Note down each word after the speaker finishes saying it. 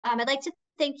I'd like to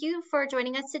thank you for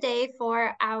joining us today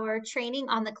for our training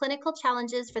on the clinical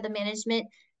challenges for the management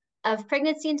of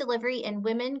pregnancy and delivery in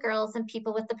women, girls, and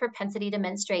people with the propensity to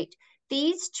menstruate.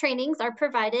 These trainings are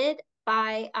provided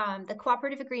by the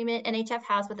cooperative agreement NHF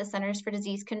has with the Centers for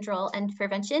Disease Control and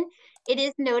Prevention. It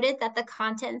is noted that the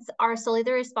contents are solely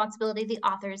the responsibility of the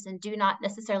authors and do not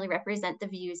necessarily represent the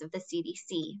views of the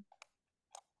CDC.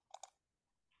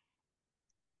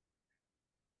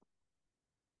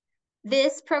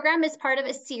 This program is part of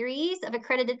a series of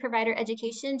accredited provider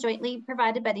education jointly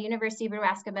provided by the University of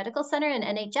Nebraska Medical Center and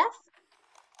NHF.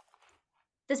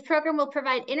 This program will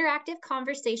provide interactive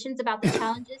conversations about the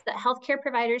challenges that healthcare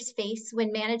providers face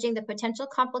when managing the potential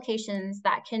complications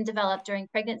that can develop during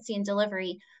pregnancy and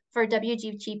delivery for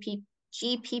WGPPMs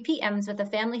with a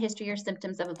family history or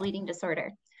symptoms of a bleeding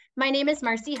disorder. My name is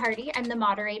Marcy Hardy. I'm the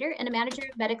moderator and a manager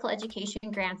of medical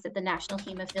education grants at the National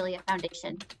Hemophilia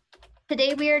Foundation.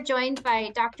 Today, we are joined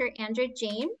by Dr. Andrea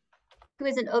James, who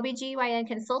is an OBGYN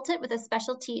consultant with a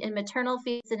specialty in maternal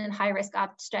fetus and high-risk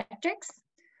obstetrics.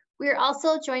 We are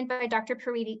also joined by Dr.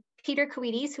 Peter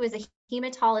Kowides, who is a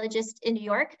hematologist in New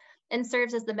York and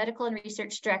serves as the medical and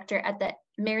research director at the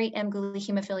Mary M. Gooley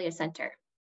Hemophilia Center.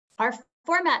 Our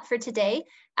format for today,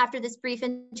 after this brief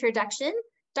introduction,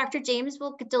 Dr. James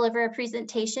will deliver a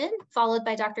presentation, followed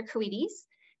by Dr. Kowides.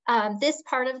 This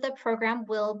part of the program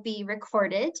will be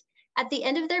recorded. At the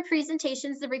end of their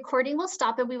presentations, the recording will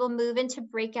stop and we will move into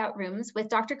breakout rooms with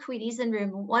Dr. Kowides in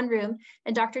one room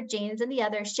and Dr. James in the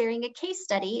other, sharing a case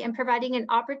study and providing an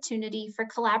opportunity for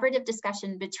collaborative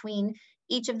discussion between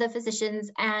each of the physicians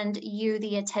and you,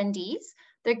 the attendees.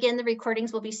 Again, the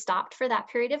recordings will be stopped for that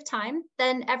period of time.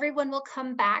 Then everyone will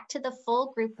come back to the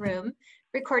full group room.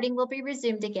 Recording will be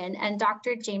resumed again, and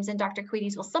Dr. James and Dr.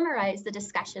 Kowides will summarize the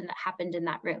discussion that happened in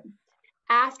that room.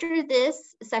 After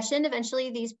this session,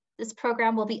 eventually this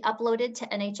program will be uploaded to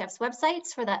NHF's website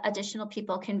so that additional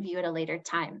people can view at a later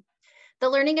time. The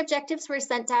learning objectives were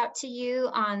sent out to you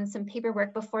on some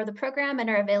paperwork before the program and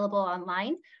are available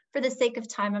online. For the sake of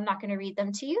time, I'm not going to read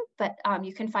them to you, but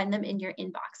you can find them in your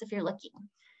inbox if you're looking.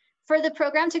 For the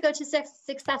program to go to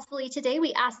successfully today,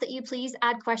 we ask that you please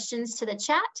add questions to the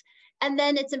chat. And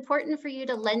then it's important for you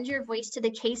to lend your voice to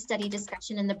the case study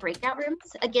discussion in the breakout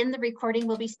rooms. Again, the recording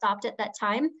will be stopped at that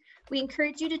time. We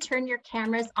encourage you to turn your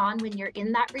cameras on when you're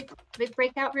in that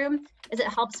breakout room, as it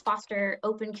helps foster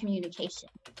open communication.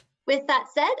 With that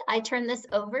said, I turn this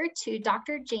over to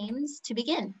Dr. James to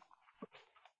begin.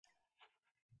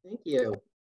 Thank you.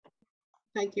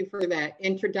 Thank you for that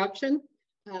introduction.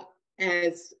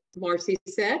 As Marcy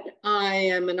said, I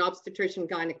am an obstetrician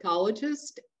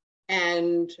gynecologist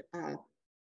and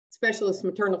specialist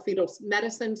maternal fetal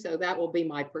medicine, so that will be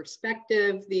my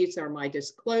perspective. These are my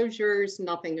disclosures.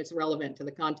 Nothing is relevant to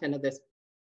the content of this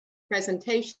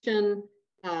presentation.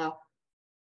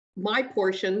 My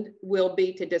portion will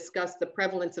be to discuss the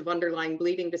prevalence of underlying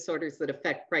bleeding disorders that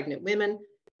affect pregnant women,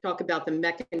 talk about the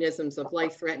mechanisms of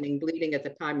life-threatening bleeding at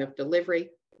the time of delivery,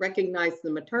 recognize the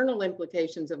maternal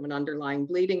implications of an underlying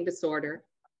bleeding disorder,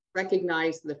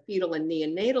 recognize the fetal and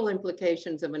neonatal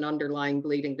implications of an underlying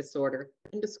bleeding disorder,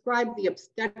 and describe the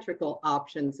obstetrical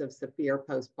options of severe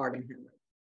postpartum hemorrhage.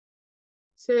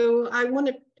 So I want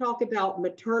to talk about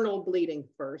maternal bleeding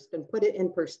first and put it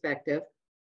in perspective.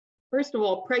 First of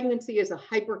all, pregnancy is a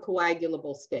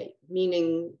hypercoagulable state,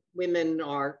 meaning women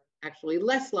are actually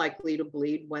less likely to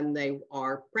bleed when they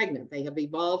are pregnant. They have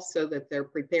evolved so that they're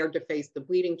prepared to face the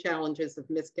bleeding challenges of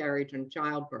miscarriage and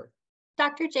childbirth.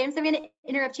 Dr. James, I'm going to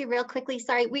interrupt you real quickly.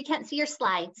 Sorry, we can't see your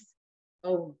slides.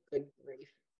 Oh, good grief.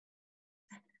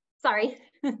 Sorry.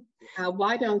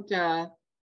 Why don't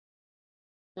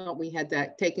we had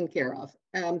that taken care of?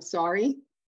 I'm sorry.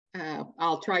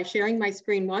 I'll try sharing my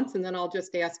screen once, and then I'll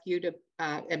just ask you to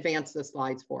advance the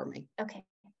slides for me. Okay.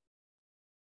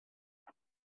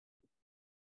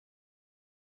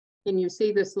 Can you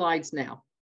see the slides now?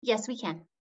 Yes, we can.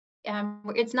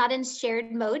 It's not in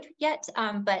shared mode yet,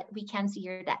 but we can see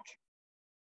your deck.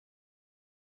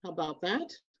 How about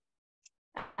that?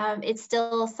 It's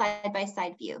still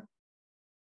side-by-side view.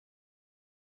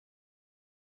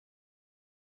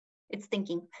 It's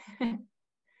thinking.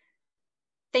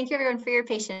 Thank you everyone for your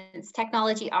patience.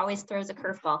 Technology always throws a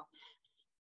curveball.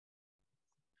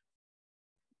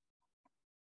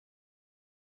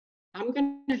 I'm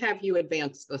going to have you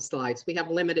advance the slides. We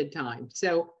have limited time.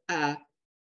 So can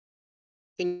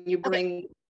you bring? Okay.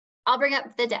 I'll bring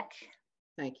up the deck.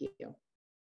 Thank you.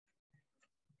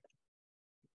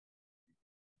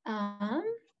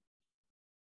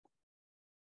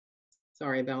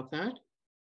 Sorry about that.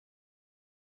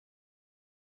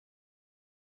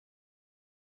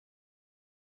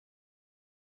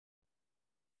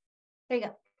 There you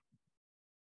go.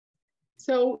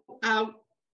 So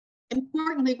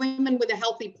importantly, women with a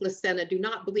healthy placenta do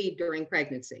not bleed during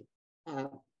pregnancy.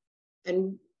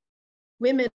 And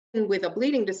women with a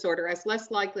bleeding disorder are less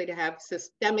likely to have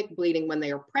systemic bleeding when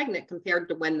they are pregnant compared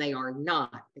to when they are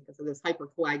not, because of this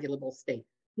hypercoagulable state.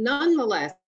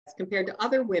 Nonetheless, compared to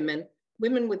other women,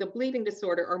 women with a bleeding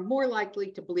disorder are more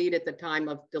likely to bleed at the time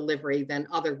of delivery than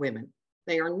other women.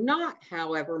 They are not,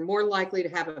 however, more likely to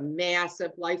have a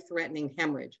massive life-threatening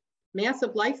hemorrhage.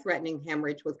 Massive life-threatening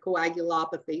hemorrhage with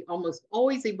coagulopathy almost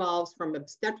always evolves from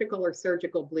obstetrical or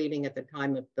surgical bleeding at the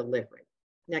time of delivery.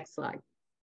 Next slide.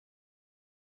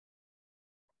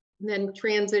 And then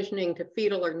transitioning to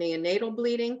fetal or neonatal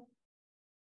bleeding.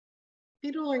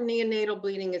 Fetal or neonatal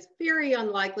bleeding is very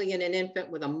unlikely in an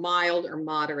infant with a mild or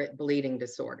moderate bleeding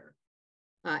disorder.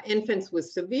 Infants with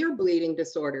severe bleeding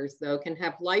disorders, though, can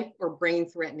have life or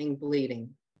brain-threatening bleeding,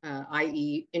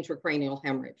 i.e. intracranial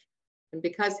hemorrhage. And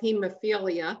because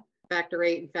hemophilia, factor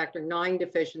VIII and factor IX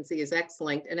deficiency is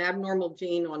X-linked, an abnormal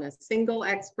gene on a single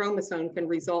X chromosome can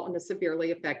result in a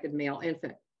severely affected male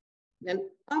infant. And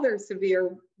other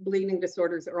severe bleeding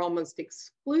disorders are almost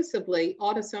exclusively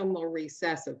autosomal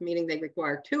recessive, meaning they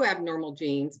require two abnormal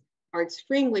genes, are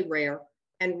extremely rare,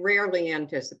 and rarely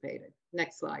anticipated.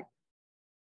 Next slide.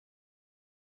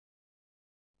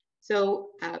 So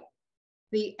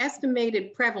the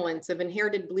estimated prevalence of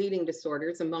inherited bleeding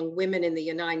disorders among women in the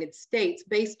United States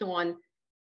based on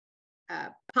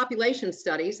population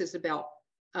studies is about,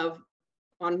 on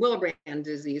Willebrand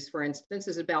disease, for instance,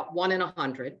 is about 1 in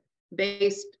 100.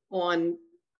 Based on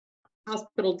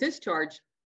hospital discharge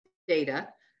data,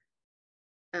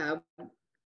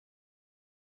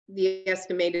 the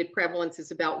estimated prevalence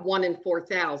is about 1 in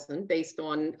 4,000 based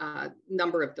on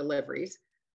number of deliveries.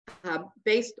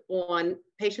 Based on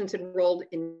patients enrolled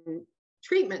in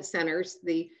treatment centers,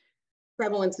 the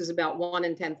prevalence is about 1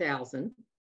 in 10,000.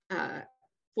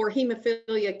 For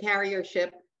hemophilia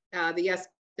carriership, the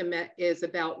estimate is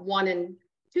about 1 in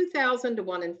 2,000 to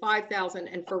 1 in 5,000,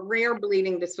 and for rare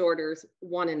bleeding disorders,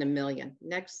 1 in a million.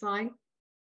 Next slide.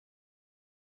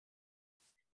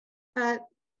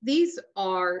 These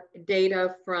are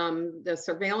data from the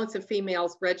surveillance of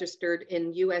females registered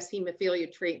in US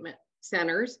hemophilia treatment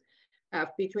centers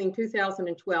between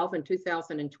 2012 and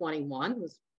 2021. It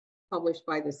was published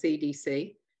by the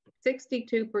CDC.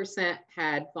 62%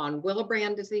 had von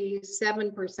Willebrand disease,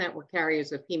 7% were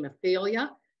carriers of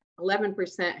hemophilia,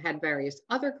 11% had various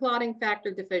other clotting factor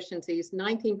deficiencies,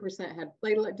 19% had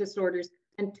platelet disorders,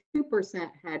 and 2%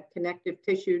 had connective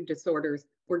tissue disorders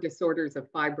or disorders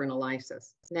of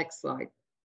fibrinolysis. Next slide.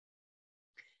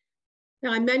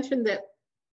 Now, I mentioned that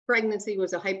pregnancy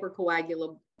was a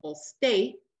hypercoagulable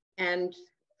state, and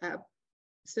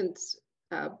since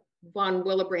von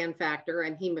Willebrand factor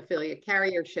and hemophilia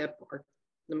carriership are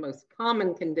the most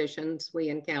common conditions we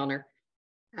encounter,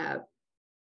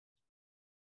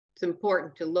 it's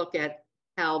important to look at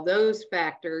how those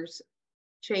factors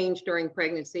change during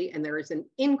pregnancy, and there is an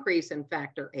increase in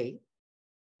factor VIII.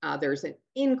 There's an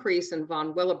increase in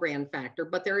von Willebrand factor,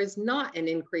 but there is not an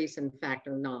increase in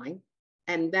factor IX,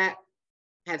 and that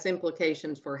has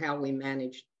implications for how we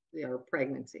manage their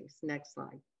pregnancies. Next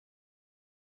slide.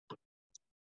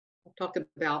 I'll talk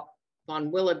about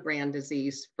von Willebrand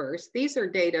disease first. These are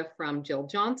data from Jill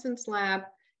Johnson's lab,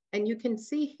 and you can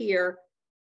see here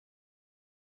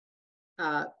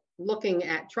looking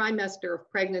at trimester of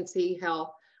pregnancy,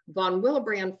 how von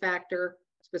Willebrand factor,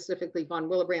 specifically von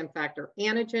Willebrand factor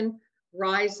antigen,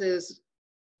 rises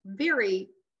very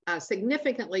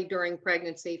significantly during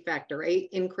pregnancy. Factor VIII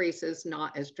increases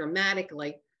not as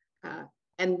dramatically,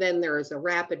 and then there is a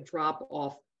rapid drop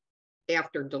off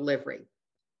after delivery.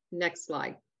 Next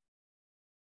slide.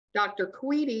 Dr.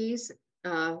 Quedes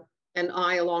and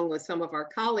I, along with some of our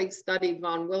colleagues, studied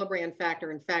von Willebrand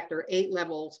factor and factor VIII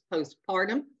levels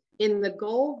postpartum. In the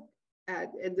gold,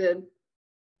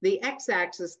 the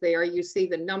x-axis there, you see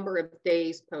the number of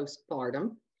days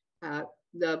postpartum.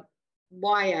 The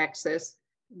y-axis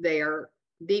there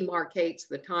demarcates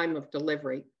the time of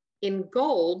delivery. In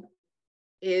gold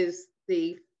is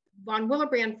the von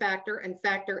Willebrand factor and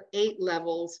factor VIII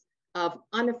levels of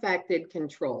unaffected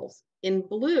controls. In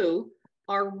blue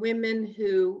are women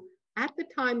who, at the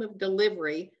time of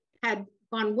delivery, had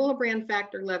von Willebrand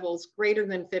factor levels greater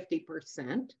than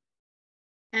 50%.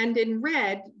 And in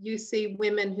red, you see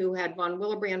women who had von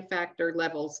Willebrand factor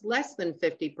levels less than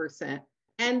 50%,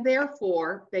 and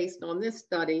therefore, based on this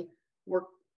study, were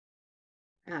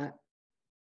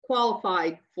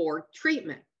qualified for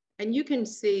treatment. And you can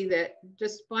see that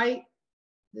despite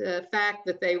the fact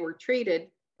that they were treated,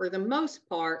 for the most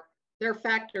part, their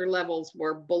factor levels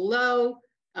were below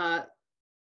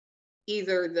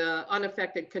either the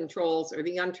unaffected controls or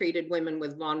the untreated women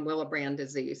with von Willebrand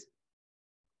disease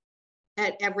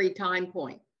at every time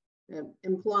point,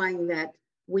 implying that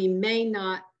we may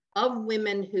not, of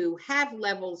women who have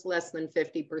levels less than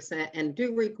 50% and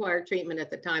do require treatment at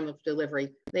the time of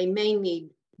delivery, they may need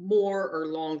more or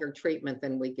longer treatment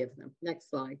than we give them. Next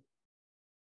slide.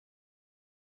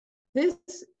 This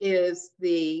is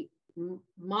the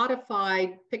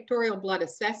modified pictorial blood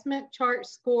assessment chart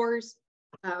scores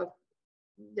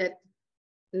that,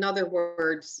 in other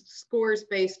words, scores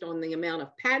based on the amount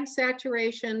of pad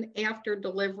saturation after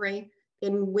delivery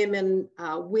in women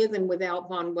with and without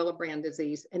von Willebrand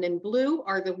disease. And in blue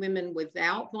are the women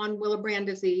without von Willebrand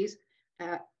disease.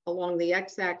 Along the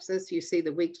x-axis, you see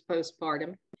the weeks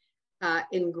postpartum.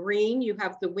 In green, you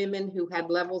have the women who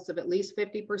had levels of at least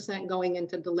 50% going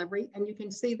into delivery. And you can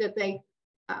see that they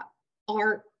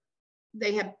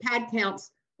have pad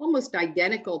counts almost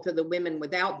identical to the women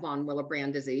without von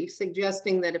Willebrand disease,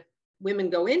 suggesting that if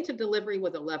women go into delivery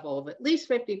with a level of at least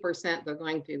 50%, they're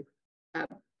going to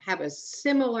have a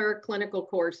similar clinical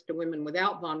course to women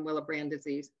without von Willebrand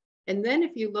disease. And then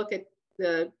if you look at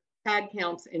the pad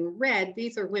counts in red,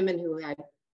 these are women who had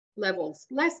levels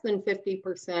less than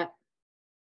 50%.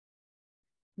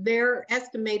 Their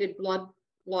estimated blood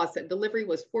loss at delivery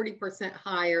was 40%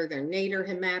 higher. Their nadir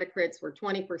hematocrits were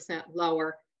 20%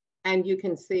 lower. And you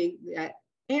can see that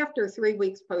after 3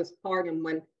 weeks postpartum,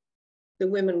 when the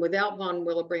women without von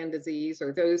Willebrand disease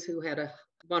or those who had a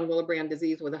von Willebrand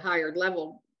disease with a higher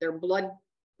level, their blood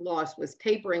loss was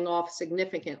tapering off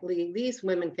significantly. These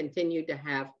women continued to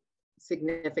have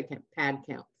significant pad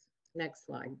counts. Next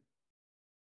slide.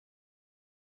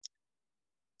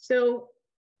 So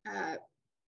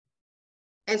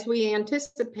as we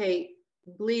anticipate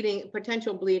bleeding,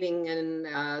 potential bleeding in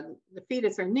the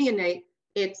fetus or neonate,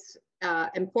 it's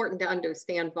important to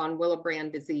understand von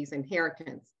Willebrand disease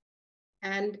inheritance.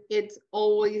 And it's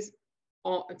almost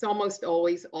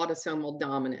always autosomal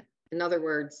dominant. In other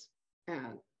words,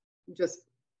 just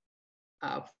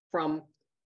from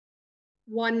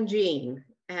one gene.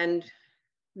 And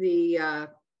the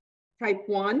type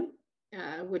 1,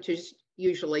 which is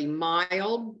usually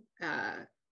mild,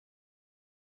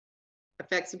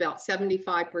 affects about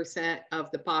 75% of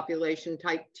the population.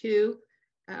 Type 2,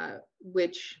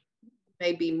 which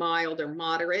may be mild or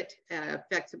moderate,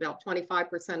 affects about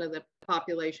 25% of the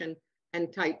population.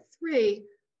 And type 3,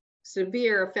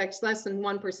 severe, affects less than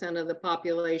 1% of the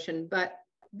population. But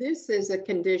this is a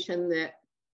condition that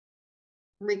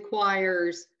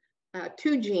requires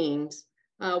 2 genes,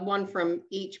 one from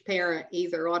each parent,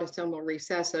 either autosomal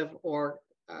recessive or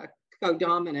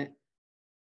codominant.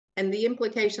 And the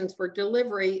implications for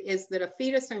delivery is that a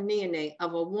fetus or neonate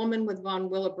of a woman with von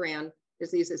Willebrand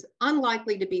disease is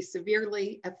unlikely to be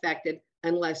severely affected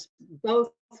unless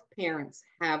both parents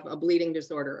have a bleeding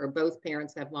disorder or both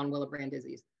parents have von Willebrand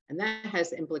disease. And that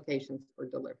has implications for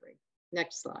delivery.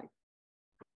 Next slide.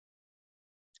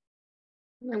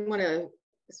 I want to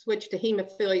switch to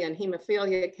hemophilia and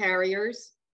hemophilia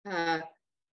carriers. I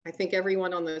think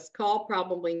everyone on this call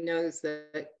probably knows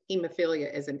that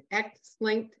hemophilia is an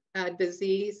X-linked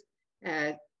disease,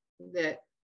 that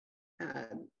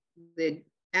the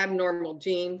abnormal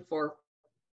gene for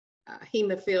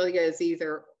hemophilia is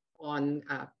either on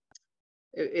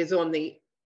the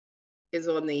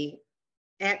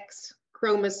X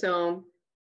chromosome.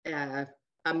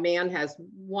 A man has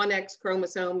 1 X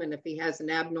chromosome, and if he has an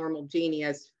abnormal gene, he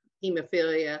has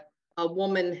hemophilia. A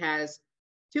woman has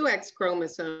 2 X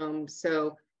chromosomes,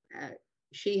 so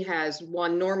she has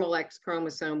 1 normal X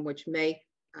chromosome, which may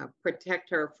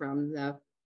protect her from the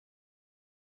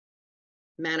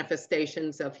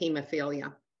manifestations of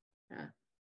hemophilia.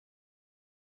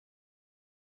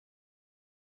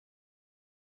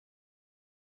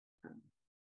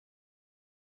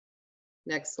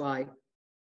 Next slide.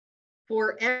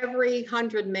 For every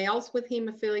 100 males with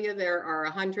hemophilia, there are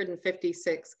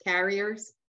 156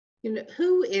 carriers. You know,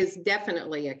 who is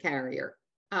definitely a carrier?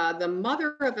 The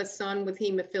mother of a son with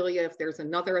hemophilia, if there's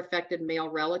another affected male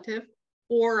relative,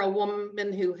 or a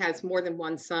woman who has more than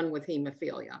 1 son with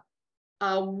hemophilia.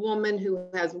 A woman who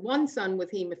has 1 son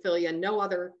with hemophilia, no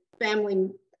other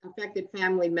affected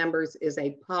family members is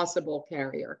a possible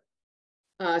carrier.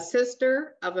 A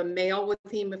sister of a male with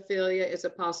hemophilia is a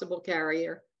possible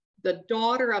carrier. The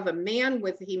daughter of a man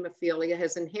with hemophilia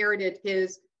has inherited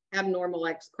his abnormal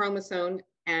X chromosome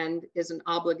and is an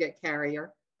obligate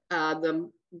carrier. The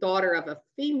daughter of a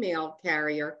female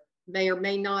carrier may or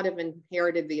may not have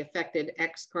inherited the affected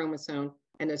X chromosome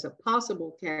and is a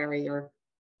possible carrier.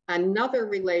 Another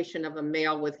relation of a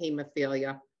male with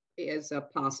hemophilia is a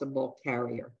possible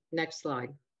carrier. Next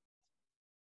slide.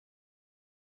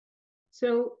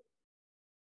 So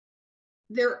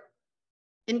there,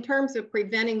 in terms of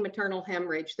preventing maternal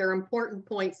hemorrhage, there are important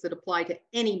points that apply to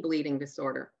any bleeding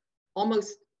disorder.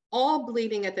 Almost all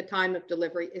bleeding at the time of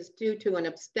delivery is due to an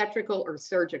obstetrical or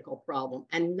surgical problem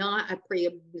and not a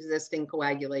pre-existing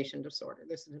coagulation disorder.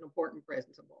 This is an important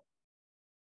principle.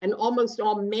 And almost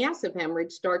all massive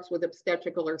hemorrhage starts with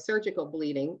obstetrical or surgical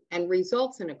bleeding and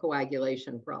results in a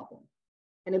coagulation problem.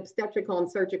 And obstetrical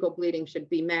and surgical bleeding should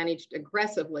be managed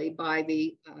aggressively by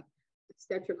the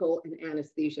obstetrical and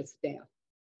anesthesia staff.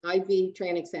 IV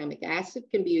tranexamic acid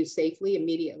can be used safely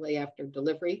immediately after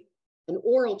delivery. An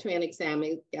oral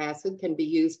tranexamic acid can be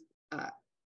used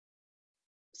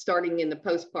starting in the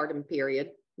postpartum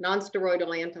period.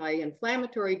 Non-steroidal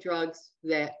anti-inflammatory drugs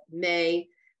that may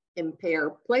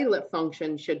impair platelet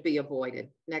function should be avoided.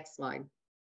 Next slide.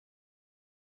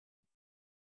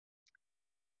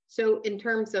 So in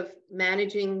terms of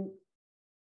managing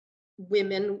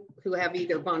women who have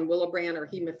either von Willebrand or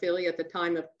hemophilia at the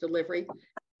time of delivery,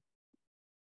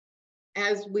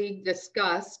 as we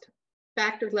discussed,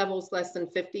 factor levels less than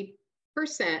 50%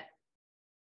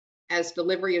 as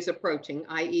delivery is approaching,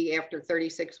 i.e. after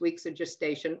 36 weeks of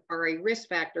gestation, are a risk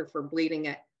factor for bleeding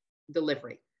at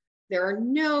delivery. There are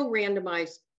no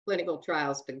randomized clinical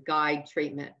trials to guide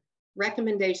treatment.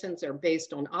 Recommendations are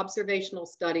based on observational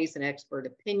studies and expert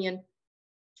opinion.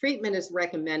 Treatment is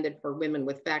recommended for women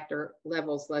with factor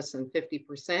levels less than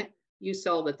 50%. You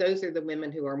saw that those are the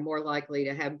women who are more likely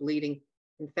to have bleeding,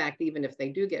 in fact, even if they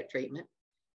do get treatment.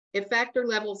 If factor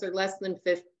levels are less than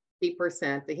 50%,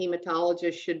 the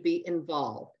hematologist should be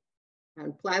involved.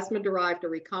 And plasma-derived or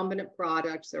recombinant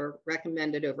products are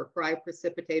recommended over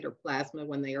cryoprecipitate or plasma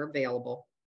when they are available.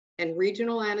 And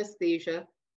regional anesthesia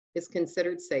is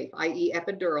considered safe, i.e.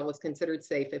 epidural is considered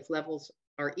safe if levels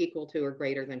are equal to or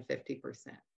greater than 50%.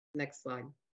 Next slide.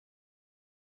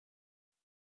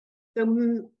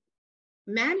 So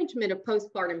management of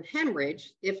postpartum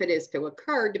hemorrhage, if it is to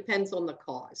occur, depends on the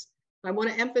cause. I want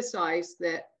to emphasize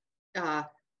that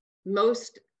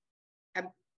most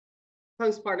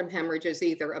postpartum hemorrhage is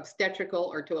either obstetrical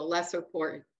or to a lesser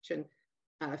portion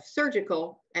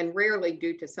surgical, and rarely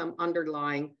due to some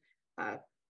underlying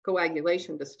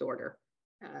coagulation disorder.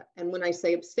 And when I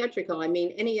say obstetrical, I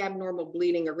mean any abnormal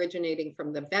bleeding originating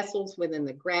from the vessels within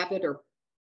the gravid or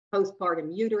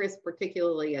postpartum uterus,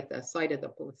 particularly at the site of the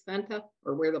placenta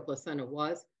or where the placenta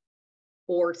was,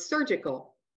 or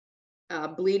surgical,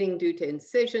 bleeding due to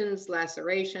incisions,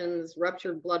 lacerations,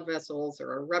 ruptured blood vessels,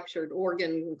 or a ruptured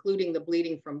organ, including the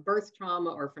bleeding from birth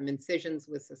trauma or from incisions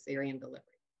with cesarean delivery.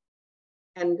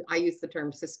 And I use the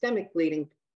term systemic bleeding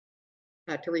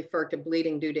to refer to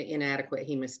bleeding due to inadequate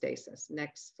hemostasis.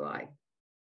 Next slide.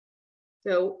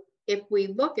 So if we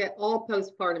look at all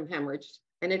postpartum hemorrhage,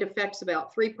 and it affects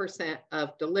about 3%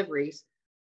 of deliveries,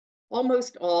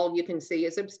 almost all you can see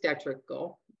is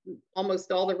obstetrical.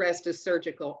 Almost all the rest is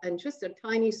surgical, and just a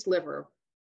tiny sliver,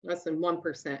 less than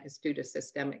 1%, is due to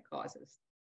systemic causes.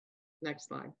 Next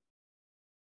slide.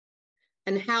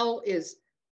 And how is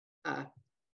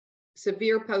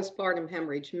severe postpartum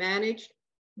hemorrhage managed?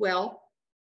 Well,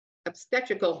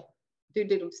 due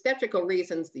to obstetrical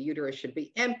reasons, the uterus should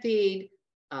be emptied.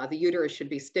 The uterus should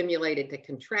be stimulated to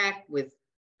contract with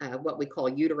what we call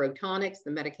uterotonics, the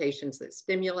medications that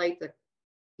stimulate the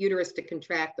uterus to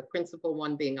contract, the principal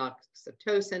one being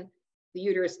oxytocin. The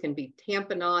uterus can be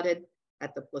tamponaded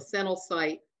at the placental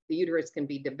site. The uterus can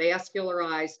be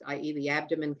devascularized, i.e. the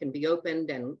abdomen can be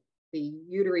opened and the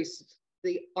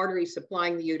arteries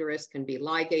supplying the uterus can be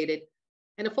ligated.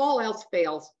 And if all else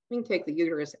fails, we can take the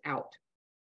uterus out.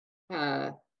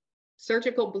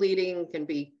 Surgical bleeding can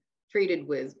be treated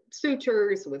with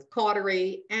sutures, with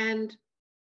cautery, and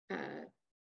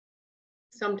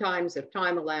sometimes, if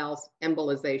time allows,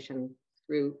 embolization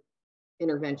through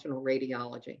interventional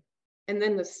radiology. And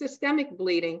then the systemic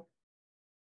bleeding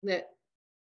that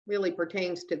really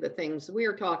pertains to the things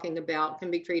we're talking about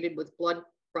can be treated with blood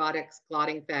products,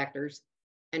 clotting factors,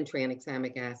 and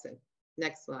tranexamic acid.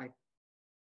 Next slide.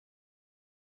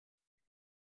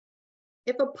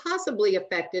 If a possibly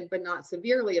affected but not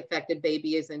severely affected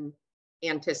baby is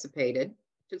anticipated,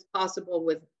 which is possible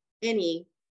with any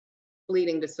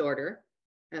bleeding disorder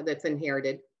that's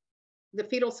inherited, the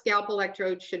fetal scalp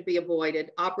electrode should be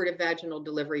avoided, operative vaginal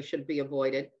delivery should be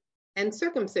avoided, and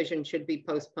circumcision should be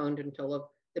postponed until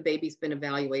the baby's been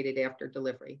evaluated after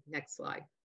delivery. Next slide.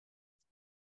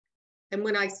 And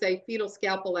when I say fetal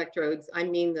scalp electrodes, I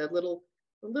mean the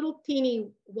little teeny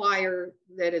wire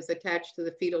that is attached to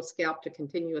the fetal scalp to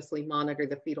continuously monitor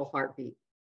the fetal heartbeat.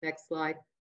 Next slide.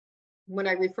 When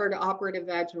I refer to operative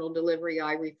vaginal delivery,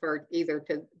 I refer either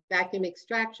to vacuum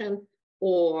extraction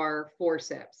or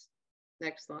forceps.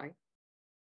 Next slide.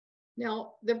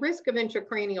 Now, the risk of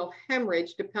intracranial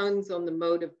hemorrhage depends on the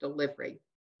mode of delivery.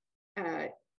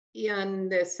 In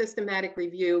the systematic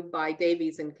review by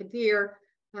Davies and Kadir,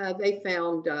 they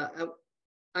found a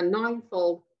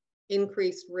ninefold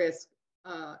increased risk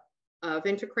of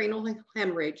intracranial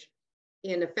hemorrhage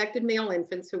in affected male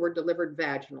infants who were delivered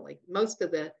vaginally. Most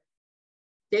of the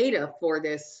data for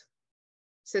this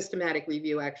systematic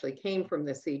review actually came from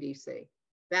the CDC.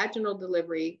 Vaginal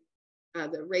delivery,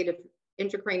 the rate of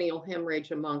intracranial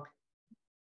hemorrhage among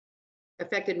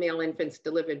affected male infants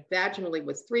delivered vaginally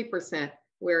was 3%,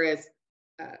 whereas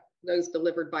those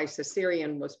delivered by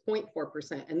cesarean was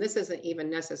 0.4%. And this isn't even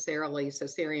necessarily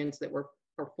cesareans that were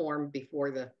performed before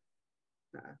the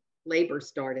labor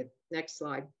started. Next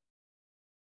slide.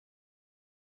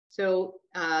 So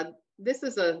this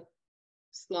is a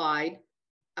slide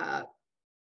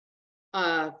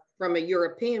from a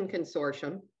European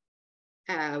consortium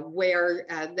where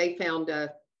they found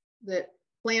that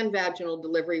planned vaginal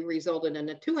delivery resulted in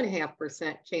a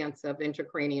 2.5% chance of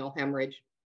intracranial hemorrhage.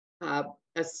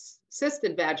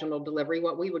 Assisted vaginal delivery,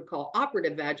 what we would call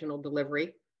operative vaginal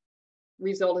delivery,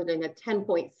 resulted in a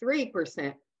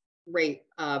 10.3% rate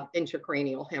of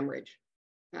intracranial hemorrhage.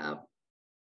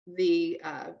 The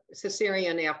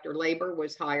cesarean after labor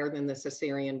was higher than the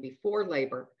cesarean before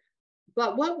labor.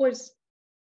 But what was,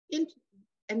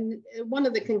 and one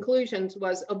of the conclusions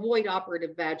was avoid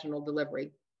operative vaginal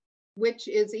delivery, which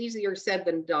is easier said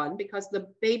than done because the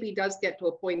baby does get to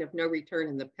a point of no return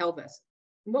in the pelvis.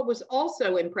 And what was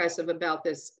also impressive about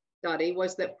this study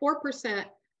was that 4%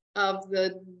 of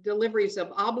the deliveries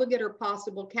of obligate or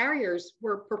possible carriers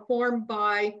were performed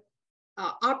by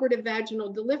operative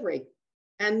vaginal delivery.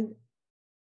 And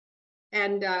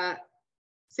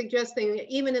suggesting that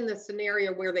even in the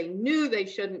scenario where they knew they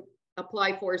shouldn't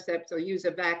apply forceps or use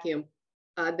a vacuum,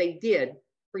 they did,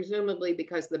 presumably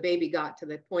because the baby got to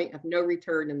the point of no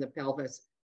return in the pelvis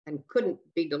and couldn't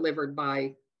be delivered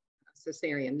by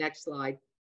cesarean. Next slide.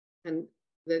 And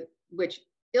which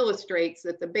illustrates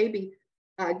that the baby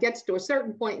gets to a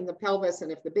certain point in the pelvis,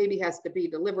 and if the baby has to be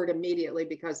delivered immediately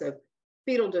because of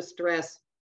fetal distress,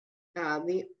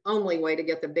 the only way to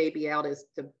get the baby out is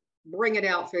to bring it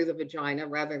out through the vagina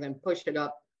rather than push it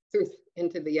up through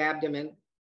into the abdomen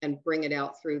and bring it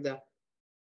out through the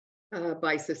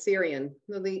by cesarean.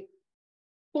 So the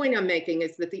point I'm making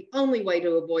is that the only way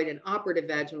to avoid an operative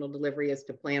vaginal delivery is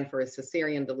to plan for a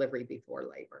cesarean delivery before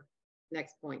labor.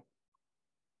 Next point.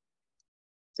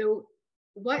 So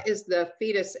what is the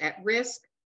fetus at risk?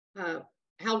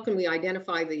 How can we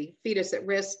identify the fetus at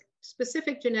risk?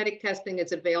 Specific genetic testing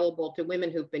is available to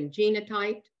women who've been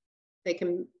genotyped. They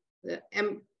can,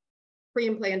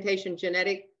 pre-implantation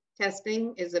genetic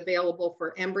testing is available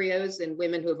for embryos in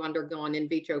women who have undergone in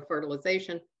vitro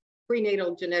fertilization.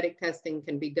 Prenatal genetic testing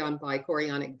can be done by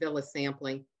chorionic villus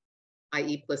sampling,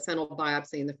 i.e. placental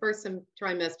biopsy in the first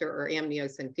trimester or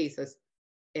amniocentesis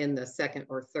in the second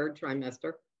or third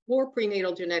trimester. Or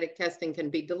prenatal genetic testing can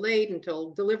be delayed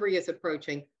until delivery is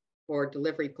approaching for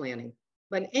delivery planning.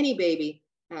 But any baby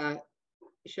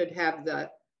should have the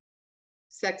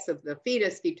sex of the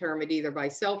fetus determined either by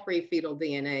cell-free fetal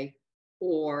DNA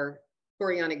or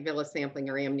chorionic villus sampling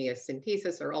or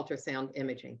amniocentesis or ultrasound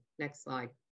imaging. Next slide.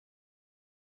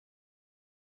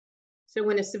 So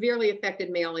when a severely affected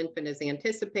male infant is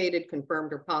anticipated,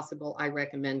 confirmed, or possible, I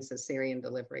recommend cesarean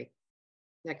delivery.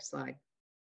 Next slide.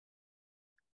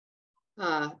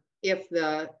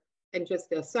 And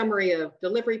just a summary of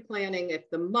delivery planning, if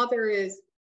the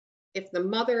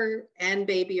mother and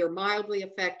baby are mildly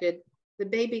affected, the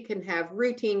baby can have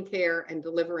routine care and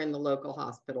deliver in the local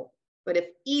hospital. But if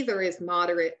either is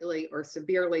moderately or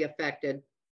severely affected,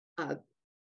 the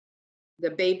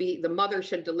mother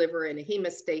should deliver in a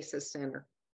hemostasis center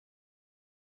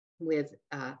with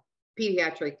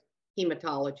pediatric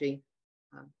hematology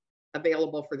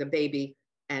available for the baby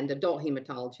and adult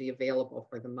hematology available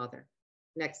for the mother.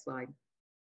 Next slide.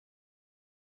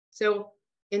 So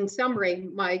in summary,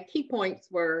 my key points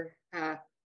were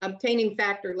obtaining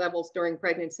factor levels during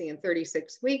pregnancy in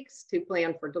 36 weeks to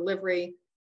plan for delivery.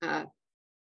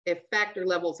 If factor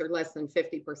levels are less than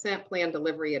 50%, plan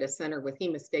delivery at a center with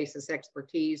hemostasis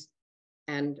expertise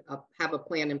and have a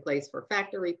plan in place for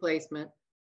factor replacement.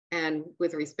 And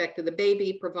with respect to the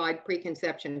baby, provide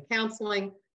preconception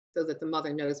counseling so that the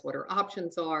mother knows what her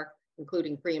options are,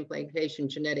 including pre-implantation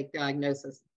genetic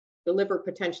diagnosis. Deliver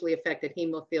potentially affected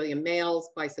hemophilia males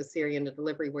by cesarean to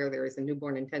delivery where there is a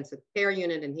newborn intensive care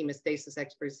unit and hemostasis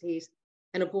expertise,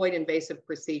 and avoid invasive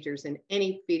procedures in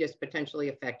any fetus potentially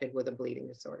affected with a bleeding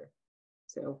disorder.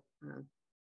 So I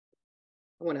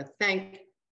want to thank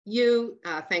you,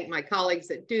 thank my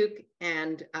colleagues at Duke,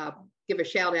 and give a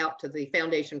shout out to the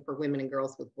Foundation for Women and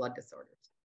Girls with Blood Disorders.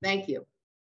 Thank you.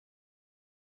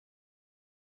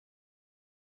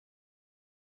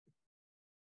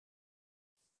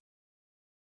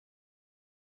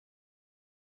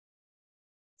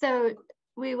 So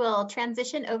we will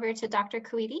transition over to Dr.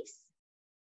 Kouitis.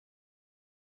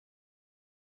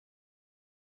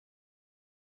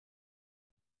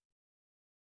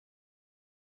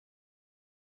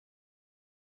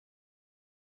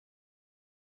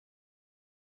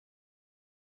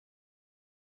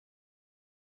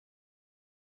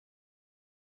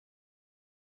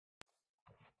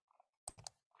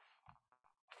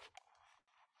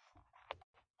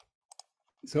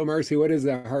 So Marcy, what is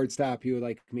the hard stop you would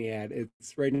like me at?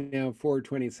 It's right now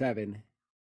 4:27.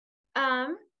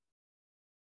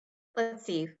 Let's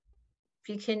see. If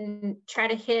you can try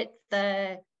to hit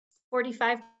the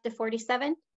 45 to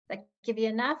 47, that give you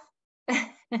enough?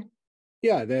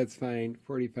 Yeah, that's fine.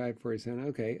 45, 47.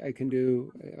 Okay, I can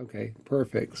do, okay,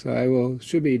 perfect. So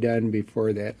should be done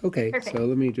before that. Okay, Perfect. so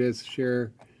let me just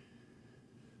share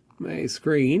my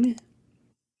screen.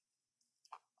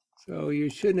 So you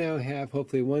should now have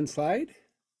hopefully one slide.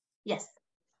 Yes.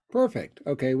 Perfect.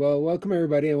 Okay, well, welcome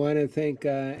everybody. I want to thank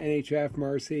NHF,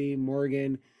 Marcy,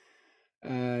 Morgan,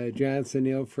 Johnson,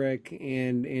 Neil Frick,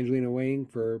 and Angelina Wang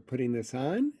for putting this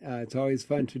on. It's always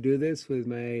fun to do this with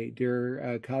my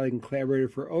dear colleague and collaborator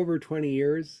for over 20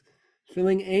 years.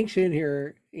 Feeling ancient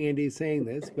here, Andy, saying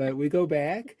this, but we go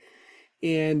back.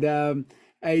 And I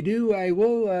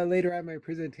will later on my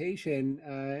presentation,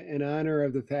 in honor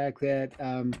of the fact that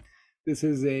this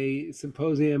is a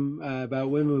symposium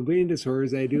about women with bleeding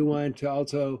disorders, I do want to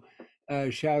also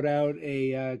shout out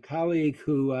a colleague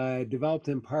who developed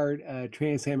in part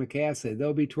tranexamic acid.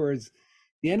 They'll be towards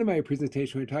the end of my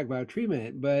presentation when we talk about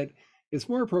treatment, but it's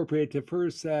more appropriate to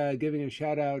first giving a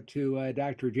shout out to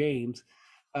Dr. James.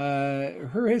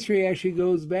 Her history actually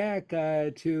goes back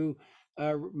to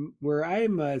where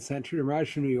I'm centered in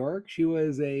Rochester, New York. She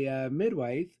was a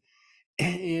midwife,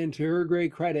 and to her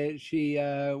great credit, she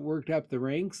worked up the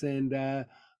ranks and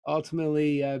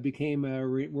ultimately became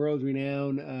a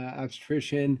world-renowned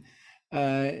obstetrician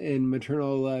in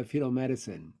maternal fetal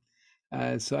medicine.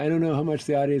 So I don't know how much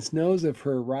the audience knows of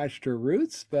her Rochester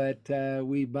roots, but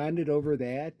we bonded over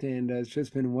that, and it's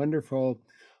just been wonderful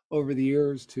over the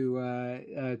years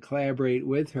to collaborate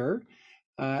with her.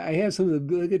 I have some of the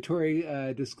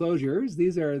obligatory disclosures.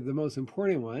 These are the most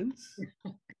important ones.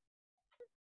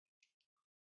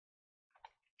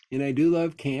 And I do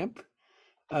love camp.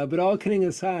 But all kidding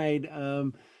aside,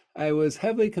 I was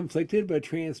heavily conflicted but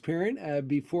transparent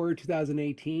before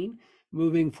 2018.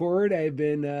 Moving forward, I've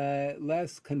been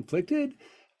less conflicted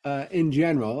in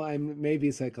general. I'm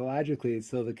maybe psychologically it's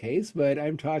still the case, but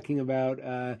I'm talking about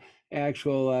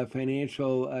actual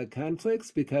financial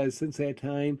conflicts, because since that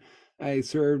time, I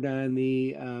served on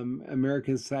the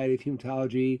American Society of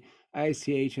Hematology,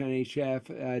 ICH,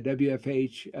 NHF,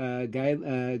 WFH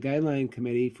guideline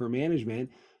committee for management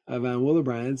of von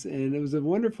Willebrand's, and it was a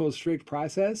wonderful, strict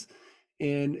process.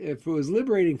 And if it was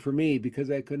liberating for me, because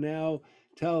I could now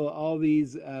tell all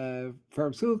these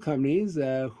pharmaceutical companies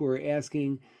who are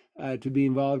asking to be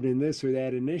involved in this or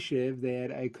that initiative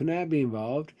that I could not be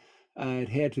involved. It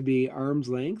had to be arm's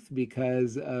length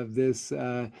because of this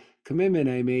commitment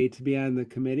I made to be on the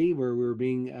committee where we were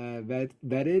being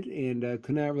vetted, and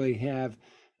could not really have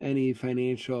any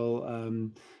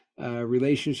financial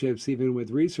relationships even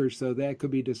with research, so that could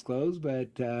be disclosed, but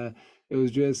it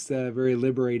was just very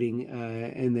liberating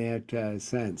in that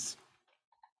sense.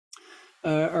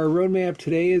 Our roadmap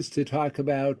today is to talk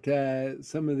about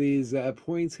some of these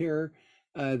points here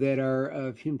that are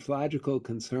of hematological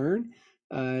concern.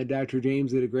 Dr.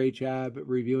 James did a great job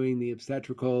reviewing the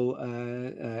obstetrical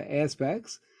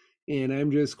aspects, and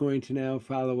I'm just going to now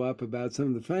follow up about some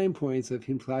of the fine points of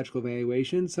hematological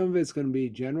evaluation. Some of it's going to be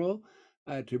general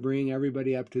to bring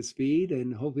everybody up to speed,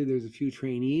 and hopefully there's a few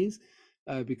trainees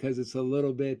because it's a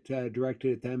little bit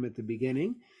directed at them at the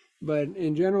beginning. But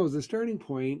in general, as a starting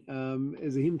point,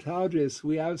 as a hematologist,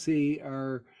 we obviously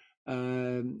are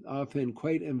often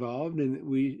quite involved in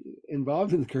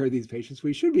the care of these patients.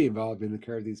 We should be involved in the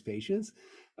care of these patients,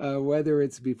 whether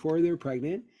it's before they're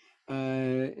pregnant,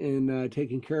 in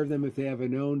taking care of them if they have a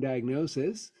known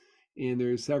diagnosis, and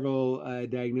there's several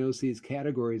diagnoses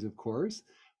categories, of course,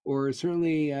 or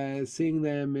certainly seeing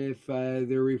them if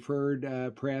they're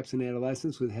referred perhaps in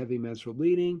adolescence with heavy menstrual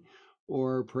bleeding,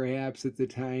 or perhaps at the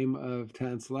time of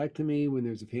tonsillectomy when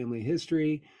there's a family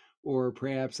history, or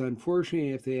perhaps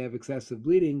unfortunately if they have excessive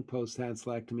bleeding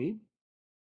post-tonsillectomy.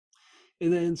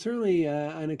 And then certainly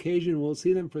on occasion, we'll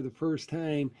see them for the first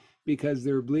time because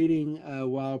they're bleeding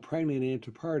while pregnant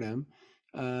antepartum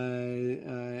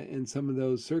in some of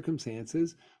those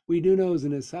circumstances. We do know as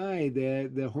an aside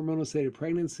that the hormonal state of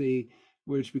pregnancy,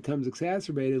 which becomes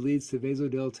exacerbated, leads to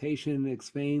vasodilatation,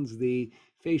 expands the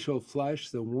facial flush,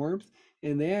 the warmth,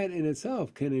 and that in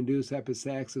itself can induce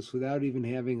epistaxis without even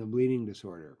having a bleeding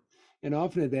disorder. And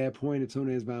often at that point, if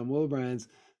someone has von Willebrand's,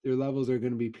 their levels are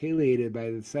going to be palliated by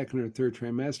the second or third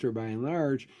trimester by and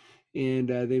large, and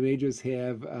they may just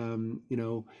have,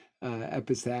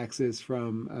 epistaxis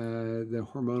from the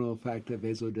hormonal effect of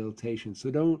vasodilatation. So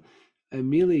don't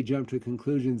immediately jump to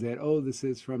conclusions that, oh, this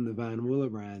is from the von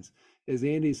Willebrand's. As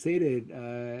Andy stated,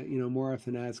 more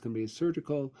often than not, it's going to be a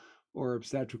surgical or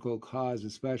obstetrical cause,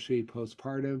 especially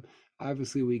postpartum.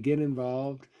 Obviously, we get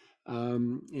involved.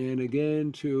 And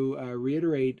again, to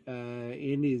reiterate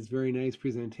Andy's very nice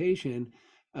presentation,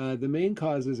 the main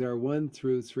causes are 1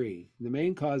 through 3. The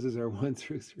main causes are 1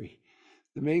 through 3.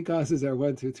 The main causes are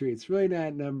 1 through 3. It's really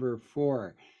not number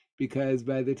 4, because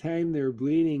by the time they're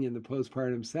bleeding in the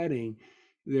postpartum setting,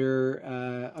 their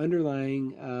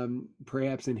underlying,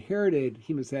 perhaps inherited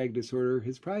hemostatic disorder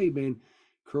has probably been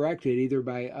corrected either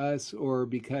by us or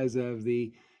because of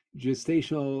the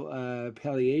gestational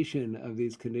palliation of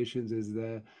these conditions, is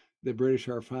the British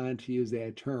are fond to use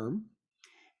that term,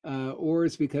 or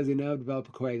it's because they now develop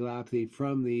a coagulopathy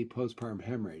from the postpartum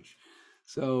hemorrhage.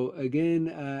 So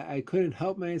again, I couldn't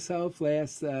help myself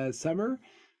last summer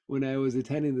when I was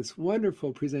attending this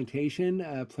wonderful presentation,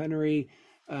 plenary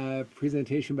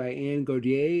presentation by Anne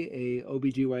Gaudier, a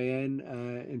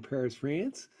OBGYN in Paris,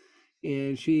 France.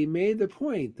 And she made the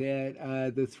point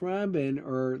that the thrombin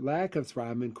or lack of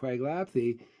thrombin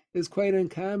coagulopathy is quite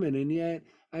uncommon. And yet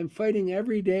I'm fighting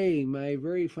every day my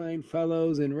very fine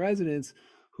fellows and residents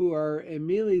who are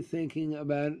immediately thinking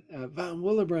about von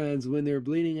Willebrand's when they're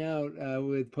bleeding out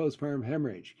with postpartum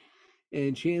hemorrhage.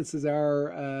 And chances are,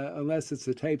 unless it's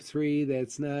a type 3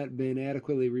 that's not been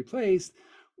adequately replaced,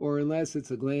 or unless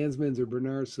it's a Glanzmann's or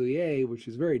Bernard-Soulier, which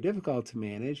is very difficult to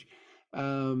manage,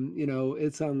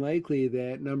 it's unlikely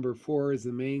that number 4 is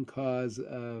the main cause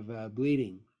of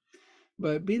bleeding.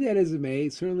 But be that as it may,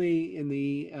 certainly in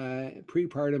the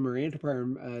prepartum or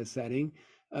antepartum setting,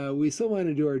 we still want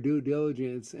to do our due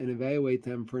diligence and evaluate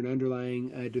them for an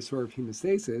underlying disorder of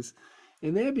hemostasis.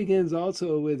 And that begins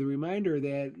also with a reminder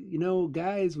that,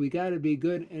 guys, we got to be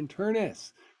good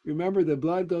internists. Remember, the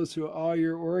blood goes through all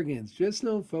your organs. Just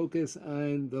don't focus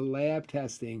on the lab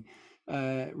testing.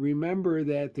 Remember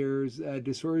that there's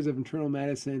disorders of internal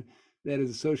medicine that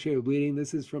is associated with bleeding.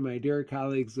 This is from my dear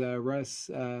colleagues, Ross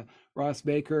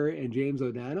Baker and James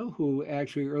O'Donnell, who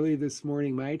actually early this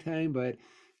morning, my time, but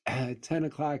 10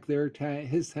 o'clock their time,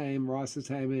 his time, Ross's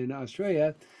time in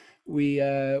Australia, we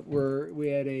had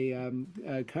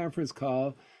a conference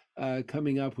call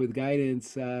coming up with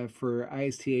guidance for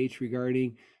ISTH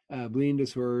regarding bleeding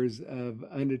disorders of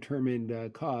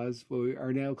undetermined cause, what we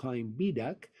are now calling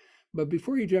BDUC. But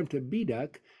before you jump to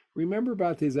BDUC, remember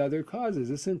about these other causes.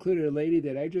 This included a lady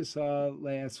that I just saw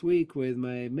last week with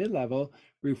my mid-level,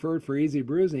 referred for easy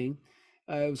bruising.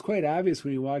 It was quite obvious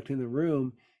when you walked in the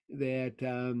room that,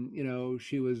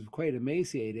 she was quite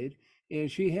emaciated, and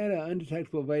she had an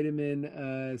undetectable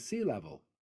vitamin C level.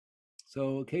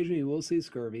 So occasionally we'll see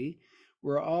scurvy.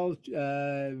 We're all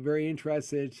very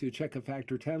interested to check a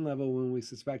factor 10 level when we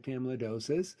suspect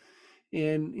amyloidosis.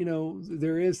 And,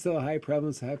 there is still a high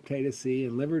prevalence of hepatitis C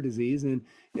and liver disease. And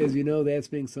as you know, that's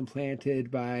being supplanted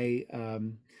by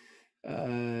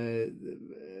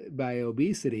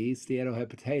obesity,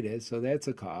 steatohepatitis. So that's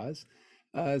a cause.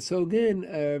 So again,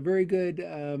 very good,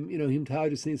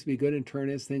 hematologist needs to be good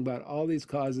internist. Think about all these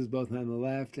causes, both on the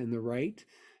left and the right.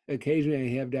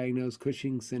 Occasionally I have diagnosed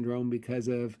Cushing syndrome because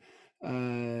of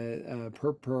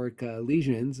purpuric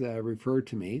lesions referred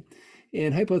to me.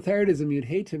 And hypothyroidism you'd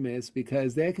hate to miss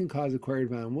because that can cause acquired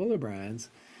von Willebrand's,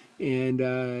 and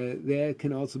that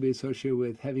can also be associated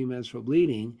with heavy menstrual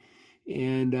bleeding.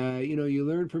 And, you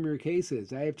learn from your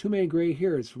cases. I have too many gray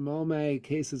hairs from all my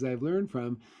cases I've learned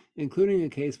from, including a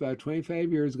case about 25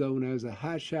 years ago when I was a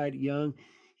hotshot young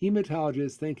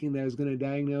hematologist thinking that I was going to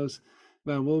diagnose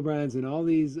von Willebrand's and all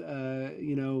these,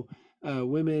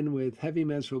 women with heavy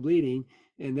menstrual bleeding.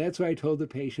 And that's why I told the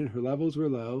patient her levels were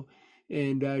low.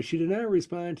 And she did not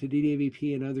respond to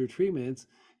DDAVP and other treatments.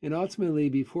 And ultimately,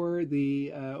 before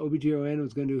the OBGYN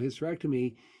was going to do a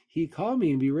hysterectomy, he called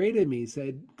me and berated me. He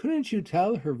said, couldn't you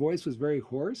tell her voice was very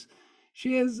hoarse?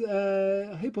 She has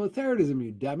hypothyroidism,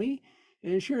 you dummy.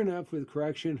 And sure enough, with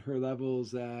correction, her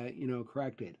levels,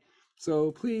 corrected.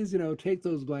 So please, take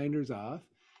those blinders off.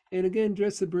 And again,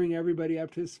 just to bring everybody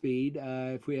up to speed,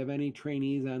 if we have any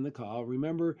trainees on the call,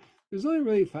 remember there's only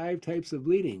really 5 types of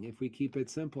bleeding if we keep it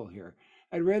simple here.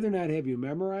 I'd rather not have you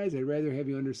memorize, I'd rather have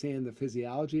you understand the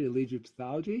physiology, the lead to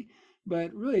pathology,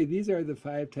 but really these are the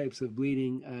 5 types of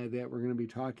bleeding that we're going to be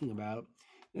talking about.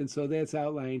 And so that's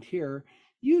outlined here.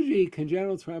 Usually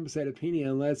congenital thrombocytopenia,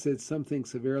 unless it's something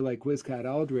severe like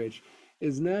Wiskott-Aldrich,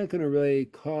 is not going to really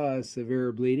cause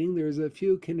severe bleeding. There's a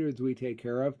few kindreds we take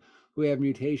care of who have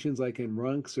mutations like in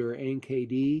RUNX or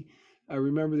NKD.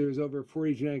 Remember, there's over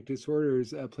 40 genetic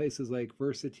disorders places like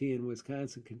Versity in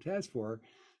Wisconsin can test for,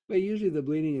 but usually the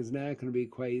bleeding is not going to be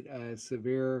quite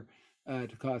severe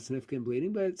to cause significant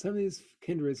bleeding, but some of these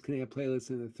kindreds can have platelets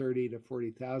in the 30 to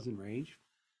 40,000 range.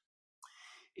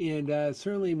 And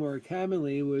certainly more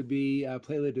commonly would be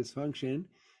platelet dysfunction.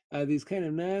 These kind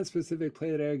of non-specific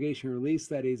platelet aggregation release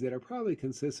studies that are probably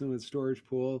consistent with storage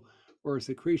pool or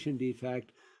secretion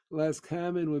defect. Less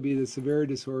common would be the severe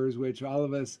disorders, which all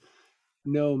of us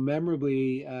know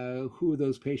memorably who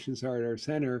those patients are at our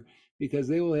center, because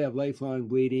they will have lifelong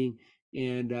bleeding,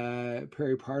 and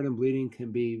peripartum bleeding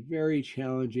can be very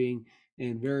challenging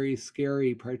and very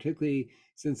scary, particularly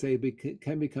since they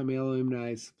can become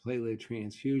alloimmunized platelet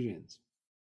transfusions.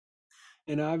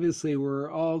 And obviously,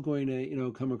 we're all going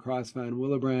to, come across von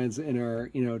Willebrands in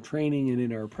our, training and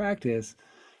in our practice.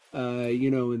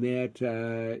 In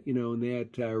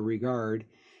that regard.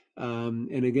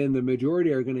 And again, the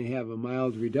majority are going to have a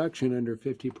mild reduction under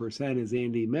 50%, as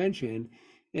Andy mentioned.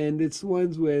 And it's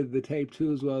ones with the type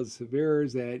 2 as well as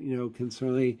severes that, can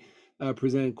certainly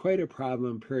present quite a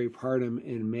problem peripartum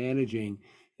in managing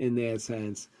in that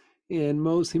sense. And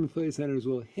most hemophilia centers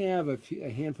will have a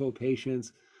handful of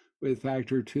patients with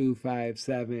factor 2, 5,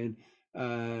 7,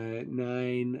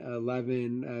 9,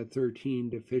 11, 13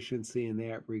 deficiency in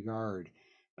that regard.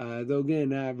 Though again,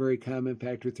 not very common.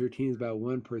 Factor 13 is about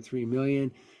 1 per 3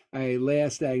 million. I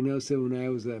last diagnosed it when I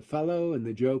was a fellow, and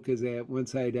the joke is that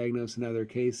once I diagnose another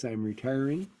case, I'm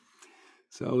retiring.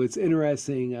 So it's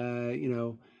interesting,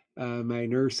 my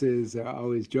nurses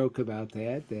always joke about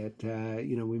that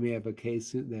we may have a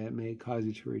case that may cause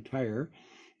you to retire.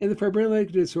 And the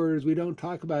fibrinolytic disorders, we don't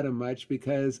talk about them much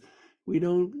because we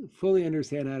don't fully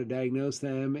understand how to diagnose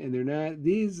them, and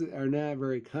these are not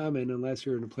very common unless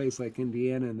you're in a place like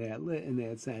Indiana in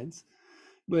that sense.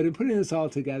 But in putting this all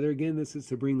together, again, this is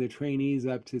to bring the trainees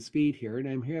up to speed here, and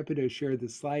I'm happy to share the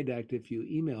slide deck if you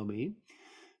email me.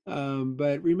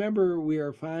 But remember, we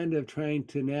are fond of trying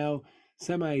to now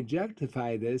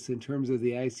semi-objectify this in terms of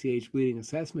the ICH bleeding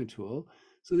assessment tool.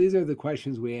 So these are the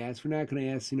questions we ask. We're not going to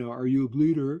ask, are you a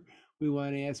bleeder? We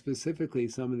want to ask specifically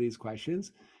some of these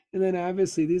questions. And then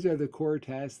obviously these are the core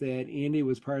tests that Andy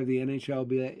was part of the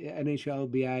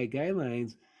NHLBI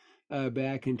guidelines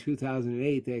back in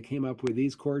 2008 that came up with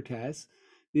these core tests.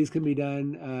 These can be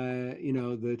done,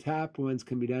 the top ones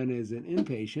can be done as an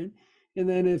inpatient. And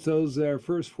then if those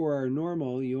first 4 are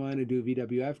normal, you want to do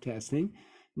VWF testing.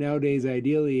 Nowadays,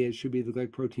 ideally, it should be the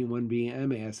glycoprotein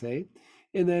 1B-M assay.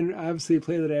 And then obviously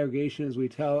platelet aggregation, as we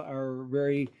tell our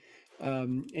very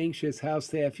anxious house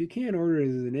staff, you can't order it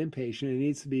as an inpatient. It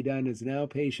needs to be done as an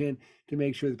outpatient to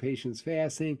make sure the patient's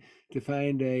fasting, to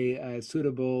find a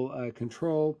suitable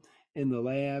control in the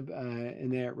lab in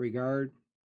that regard.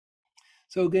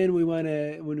 So again, we want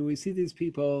to, when we see these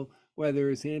people, whether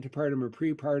it's antepartum or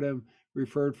prepartum,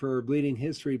 referred for bleeding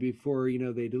history before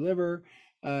they deliver,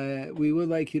 we would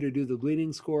like you to do the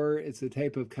bleeding score. It's a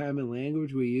type of common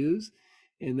language we use.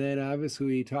 And then obviously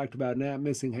we talked about not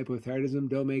missing hypothyroidism.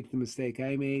 Don't make the mistake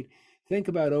I made. Think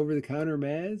about over-the-counter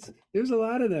meds. There's a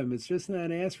lot of them. It's just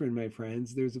not aspirin, my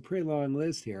friends. There's a pretty long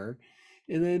list here.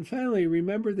 And then finally,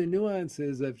 remember the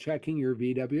nuances of checking your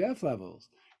VWF levels.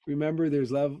 Remember,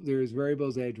 there's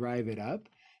variables that drive it up.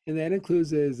 And that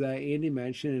includes, as Andy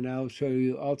mentioned, and I'll show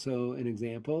you also an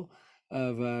example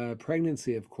of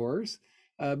pregnancy, of course.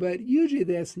 But usually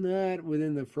that's not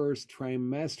within the first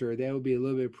trimester. That would be a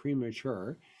little bit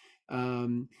premature.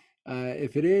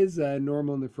 If it is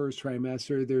normal in the first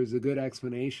trimester, there's a good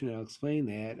explanation. I'll explain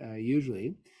that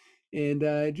usually. And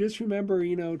just remember,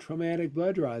 traumatic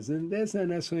blood draws. And that's not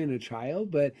necessarily in a child,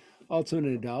 but also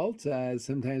an adult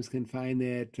sometimes can find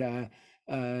that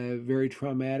very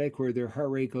traumatic, where their heart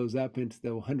rate goes up into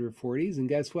the 140s. And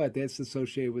guess what? That's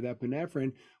associated with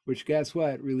epinephrine, which guess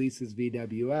what? Releases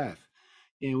VWF.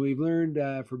 And we've learned,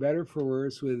 for better or for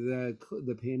worse, with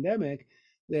the pandemic,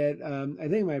 that I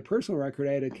think my personal record,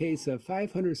 I had a case of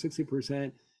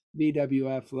 560%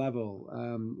 VWF level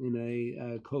in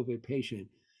a COVID patient.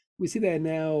 We see that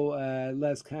now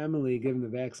less commonly, given the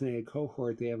vaccinated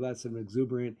cohort. They have less of an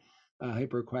exuberant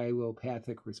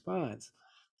hypercoagulopathic response.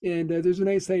 And there's a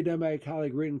nice study done by a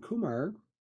colleague, Ritin Kumar,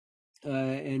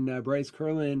 and Bryce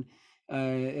Curlin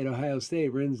at Ohio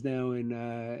State. Rin's now in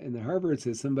the Harvard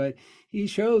system, but he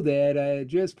showed that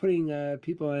just putting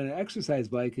people on an exercise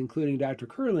bike, including Dr.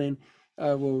 Curlin,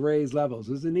 will raise levels.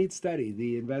 It was a neat study.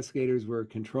 The investigators were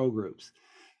control groups.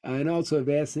 And also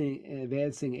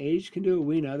advancing age can do it.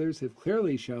 We and others have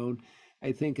clearly shown,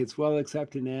 I think it's well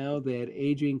accepted now, that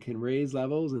aging can raise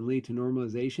levels and lead to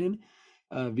normalization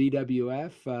of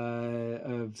VWF,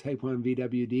 of type 1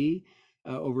 VWD,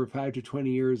 over 5 to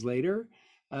 20 years later.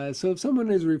 So if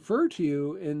someone is referred to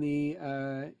you in the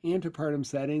antepartum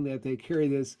setting that they carry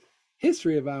this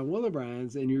history of von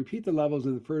Willebrand's and you repeat the levels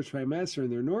in the first trimester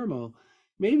and they're normal,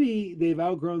 maybe they've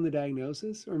outgrown the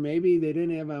diagnosis, or maybe they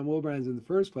didn't have von Willebrand's in the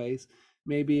first place.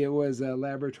 Maybe it was a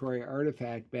laboratory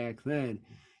artifact back then.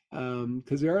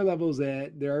 Because there are variables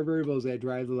that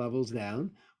drive the levels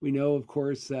down. We know, of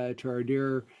course, to our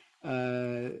dear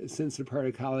since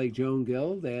departed colleague Joan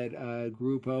Gill, that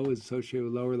group O is associated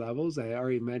with lower levels. I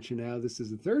already mentioned now this is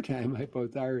the third time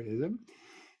hypothyroidism.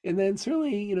 And then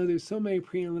certainly, there's so many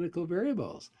pre-analytical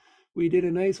variables. We did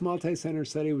a nice multi-center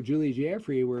study with Julie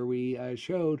Jaffrey where we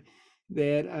showed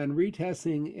that on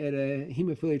retesting at a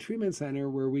hemophilia treatment center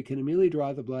where we can immediately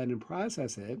draw the blood and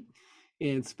process it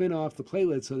and spin off the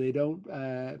platelets so they don't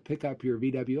pick up your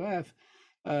VWF,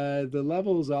 the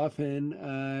levels often,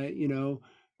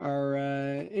 are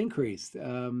increased,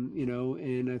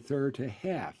 in a third to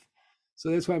half. So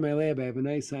that's why in my lab I have a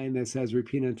nice sign that says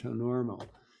repeat until normal.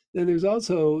 Then there's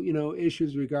also,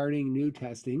 issues regarding new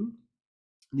testing.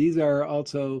 These are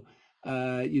also,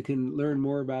 you can learn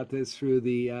more about this through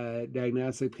the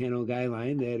diagnostic panel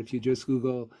guideline, that if you just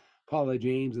Google Paula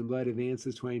James and Blood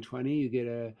Advances 2020, you get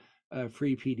a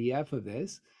free PDF of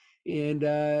this. And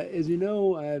as you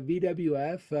know,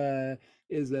 VWF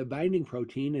is a binding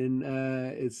protein, and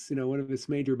it's one of its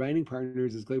major binding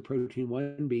partners is glycoprotein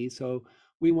 1B. So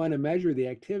we want to measure the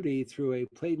activity through a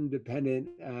platelet-dependent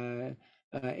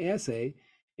assay.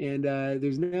 And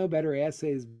there's now better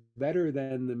assays, better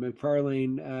than the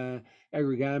McFarlane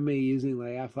aggregami using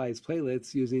lyophilized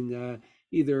platelets, using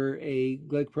either a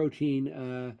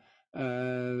glycoprotein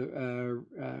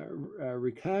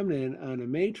recombinant on a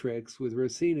matrix with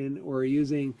racinin, or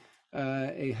using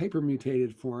a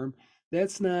hypermutated form.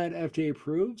 That's not FDA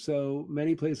approved. So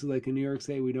many places like in New York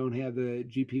say we don't have the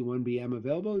GP1BM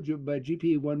available, but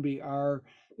GP1BR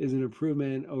is an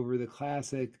improvement over the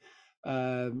classic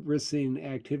racine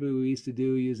activity we used to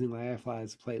do using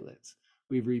lyophilized platelets.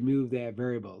 We've removed that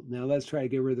variable. Now let's try to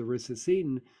get rid of the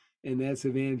ricoccetin, and that's the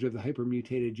advantage of the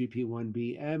hypermutated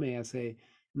GP1BM assay,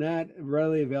 not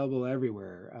readily available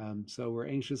everywhere. So we're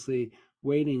anxiously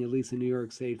waiting, at least in New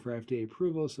York State, for FDA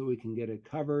approval so we can get it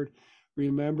covered.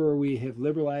 Remember, we have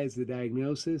liberalized the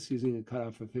diagnosis using a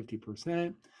cutoff of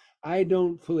 50%. I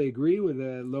don't fully agree with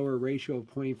a lower ratio of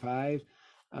 0.5.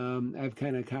 I've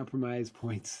kind of compromised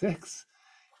 0.6.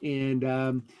 And,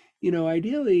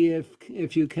 ideally,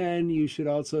 if you can, you should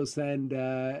also send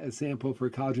a sample for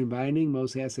collagen binding.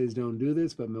 Most assays don't do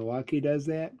this, but Milwaukee does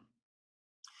that.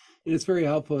 And it's very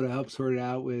helpful to help sort it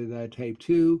out with type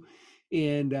 2.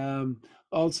 And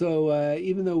also,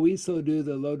 even though we still do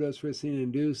the low-dose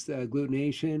ricin-induced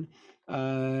glutination,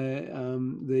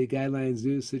 the guidelines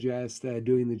do suggest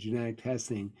doing the genetic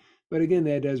testing. But again,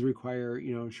 that does require,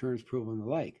 insurance approval and the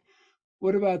like.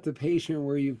 What about the patient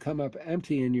where you've come up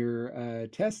empty in your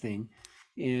testing?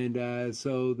 And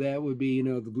so that would be,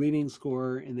 the bleeding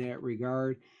score in that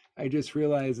regard. I just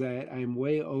realized that I'm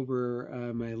way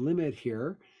over my limit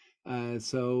here.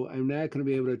 So I'm not going to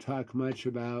be able to talk much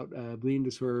about bleeding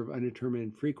disorder of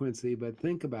undetermined frequency, but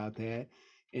think about that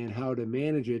and how to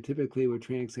manage it, typically with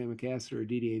tranexamic acid or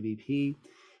DDAVP.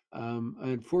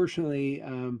 Unfortunately,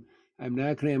 I'm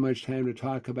not going to have much time to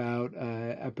talk about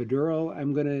epidural.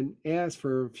 I'm going to ask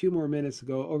for a few more minutes to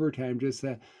go overtime just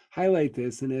to highlight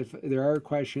this. And if there are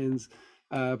questions,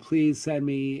 please send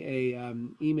me a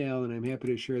email, and I'm happy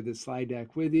to share the slide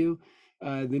deck with you.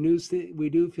 The news, we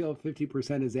do feel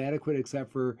 50% is adequate,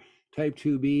 except for type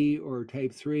 2B or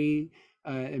type 3.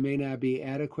 It may not be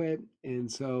adequate.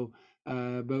 And so,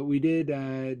 but we did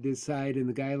decide in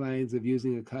the guidelines of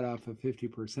using a cutoff of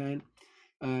 50%.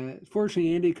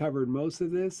 Fortunately, Andy covered most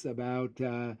of this about,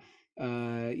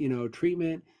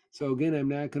 treatment. So again, I'm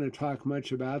not going to talk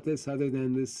much about this other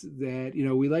than this, that,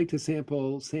 we like to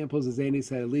sample samples, as Andy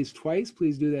said, at least twice.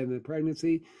 Please do that in the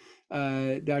pregnancy.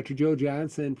 Dr. Joe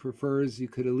Johnson prefers you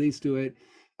could at least do it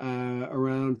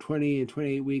around 20 and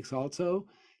 28 weeks also,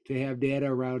 to have data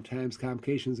around times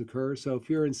complications occur. So if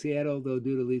you're in Seattle, they'll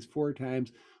do it at least 4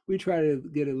 times. We try to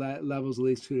get it levels at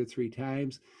least 2 to 3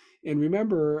 times. And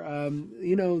remember,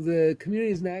 you know, the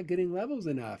community is not getting levels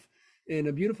enough. In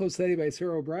a beautiful study by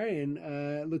Sarah O'Brien,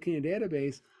 looking at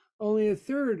database, only a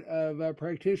third of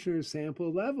practitioners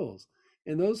sampled levels.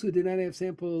 And those who did not have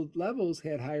sampled levels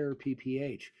had higher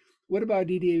PPH. What about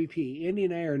DDAVP? Andy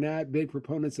and I are not big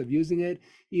proponents of using it,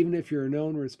 even if you're a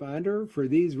known responder. For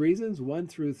these reasons, 1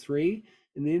 through 3,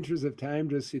 in the interest of time,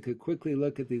 just so you could quickly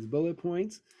look at these bullet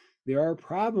points, there are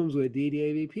problems with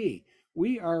DDAVP.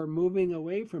 We are moving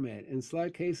away from it. In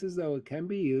select cases, though, it can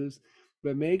be used,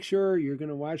 but make sure you're going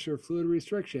to watch your fluid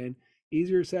restriction.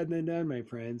 Easier said than done, my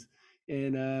friends.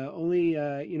 And only,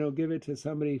 you know, give it to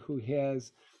somebody who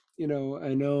has, you know,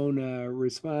 a known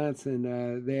response in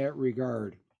that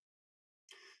regard.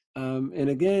 And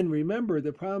again, remember,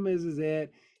 the problem is that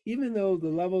even though the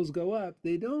levels go up,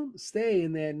 they don't stay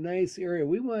in that nice area.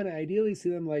 We want to ideally see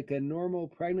them like a normal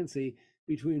pregnancy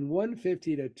between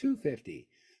 150 to 250.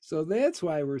 So that's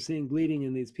why we're seeing bleeding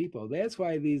in these people. That's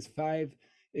why these 5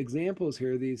 examples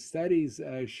here, these studies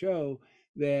show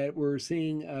that we're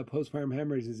seeing postpartum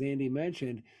hemorrhage, as Andy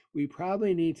mentioned. We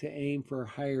probably need to aim for a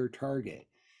higher target.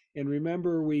 And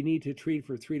remember, we need to treat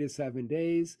for 3 to 7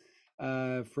 days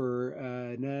for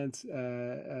non-vaginal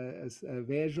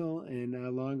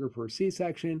and longer for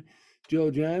C-section.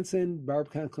 Jill Johnson, Barb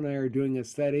Kunkel and I are doing a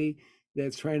study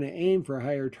that's trying to aim for a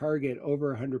higher target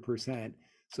over 100%.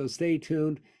 So stay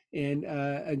tuned. And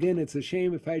again, it's a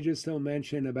shame if I just don't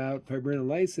mention about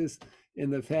fibrinolysis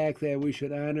and the fact that we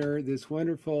should honor this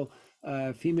wonderful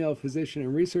female physician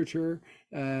and researcher,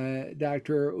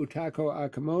 Dr. Utako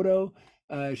Akamoto.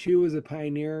 She was a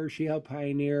pioneer. She helped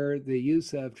pioneer the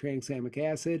use of tranexamic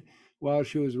acid while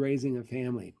she was raising a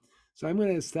family. So I'm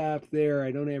going to stop there.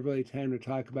 I don't have really time to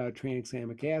talk about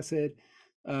tranexamic acid.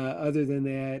 Other than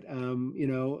that, you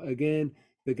know, again,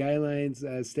 the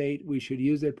guidelines state we should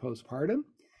use it postpartum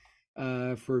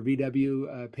for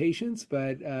VW patients,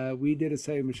 but we did a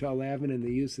study with Michelle Lavin, and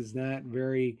the use is not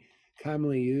very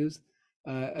commonly used.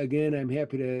 Again, I'm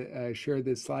happy to share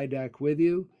this slide deck with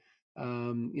you.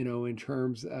 You know, in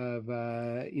terms of,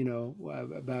 you know,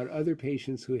 about other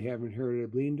patients who have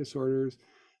inherited bleeding disorders.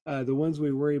 The ones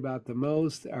we worry about the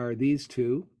most are these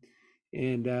 2.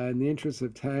 And in the interest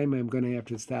of time, I'm going to have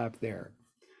to stop there.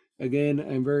 Again,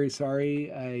 I'm very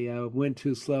sorry I went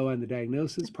too slow on the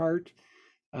diagnosis part.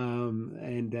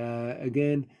 And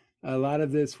again, a lot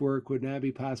of this work would not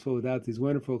be possible without these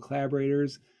wonderful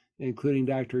collaborators, including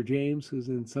Dr. James, who's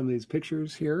in some of these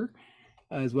pictures here,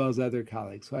 as well as other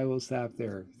colleagues. So I will stop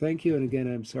there. Thank you. And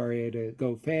again, I'm sorry I had to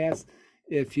go fast.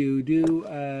 If you do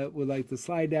would like the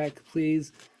slide deck,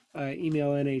 please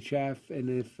email NHF. And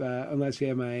if, unless you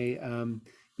have my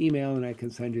email, and I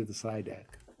can send you the slide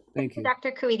deck. Thank you.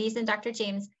 Dr. Koides and Dr.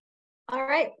 James. All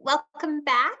right, welcome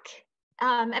back,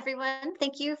 everyone.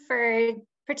 Thank you for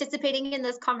participating in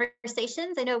those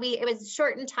conversations. I know it was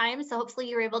short in time, so hopefully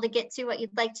you were able to get to what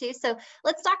you'd like to. So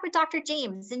let's talk with Dr.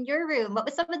 James in your room. What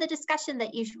was some of the discussion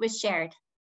that was shared?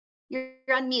 You're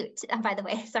on mute, by the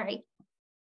way, sorry.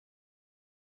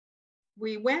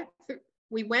 We went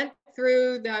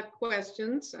through the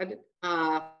questions.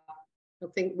 I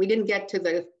think we didn't get to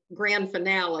the grand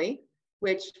finale,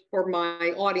 which for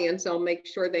my audience, I'll make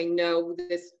sure they know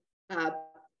this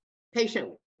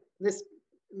patient, this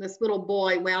little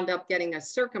boy wound up getting a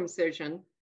circumcision.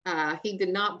 He did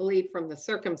not bleed from the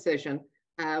circumcision,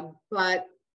 but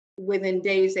within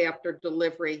days after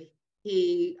delivery,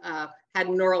 he had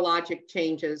neurologic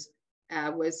changes,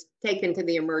 was taken to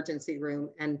the emergency room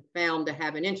and found to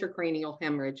have an intracranial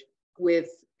hemorrhage with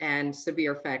and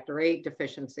severe factor VIII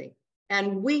deficiency.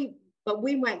 And we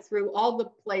went through all the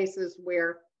places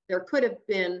where there could have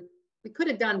been, we could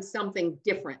have done something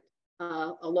different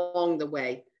along the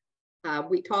way.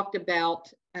 We talked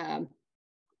about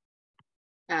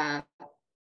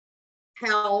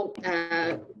how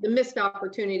the missed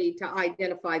opportunity to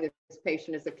identify this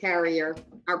patient as a carrier.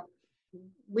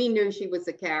 We knew she was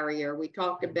a carrier. We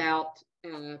talked about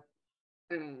the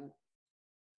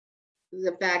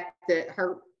fact that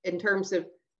in terms of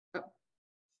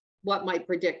what might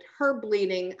predict her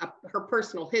bleeding, her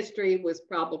personal history was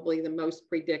probably the most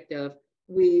predictive.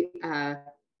 We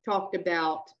talked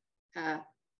about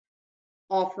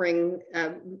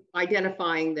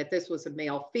identifying that this was a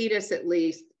male fetus at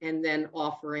least, and then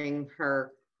offering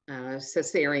her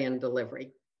cesarean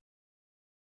delivery.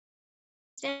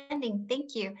 Outstanding,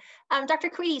 thank you. Dr.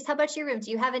 Koides, how about your room? Do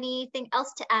you have anything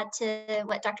else to add to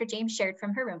what Dr. James shared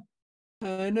from her room?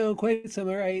 No, quite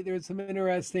similar. There's some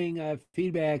interesting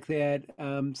feedback that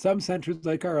some centers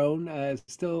like our own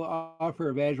still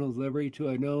offer vaginal delivery to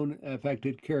a known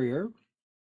affected carrier.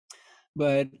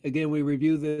 But again, we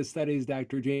review the studies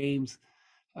Dr. James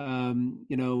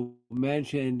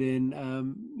mentioned.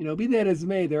 And, be that as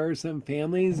may, there are some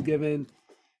families given,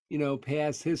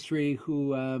 past history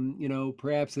who,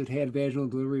 perhaps have had vaginal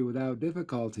delivery without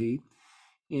difficulty.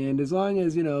 And as long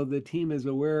as, the team is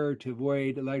aware to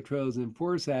avoid electrodes and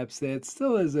forceps, that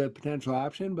still is a potential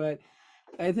option. But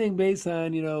I think based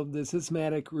on, the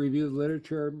systematic review of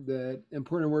literature, the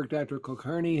important work Dr.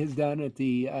 Kulkarni has done at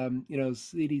the,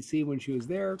 CDC when she was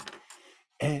there,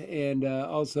 and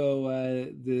also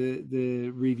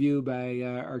the review by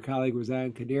our colleague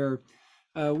Razan Kadir,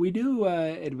 we do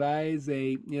advise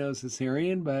a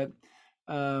cesarean, but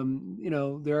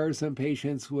there are some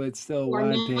patients who would still We're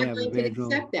want to not have a going to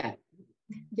vaginal. accept that.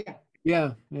 Yeah,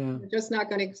 Yeah. we're just not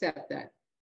going to accept that.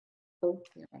 So,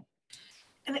 yeah.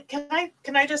 And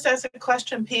can I just ask a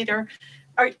question, Peter?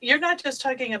 You're not just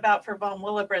talking about for von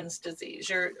Willebrand's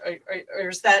disease, or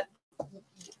is that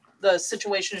the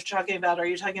situation you're talking about? Are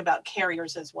you talking about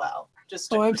carriers as well?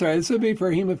 I'm sorry. This would be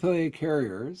for hemophilia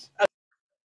carriers,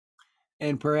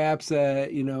 and perhaps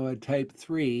a type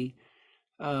 3,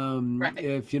 right.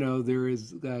 if there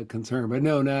is concern. But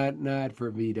no, not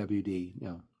for VWD.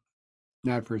 No,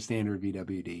 not for standard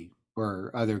VWD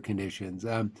or other conditions.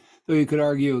 Though you could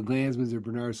argue a Glanzmann's or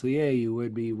Bernard-Soulier, you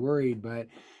would be worried, but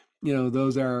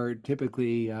those are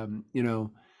typically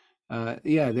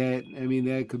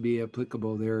that could be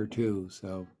applicable there too.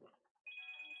 So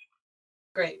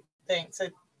Great, thanks.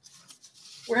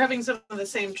 We're having some of the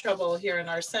same trouble here in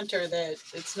our center, that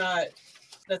it's not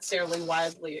necessarily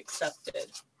widely accepted.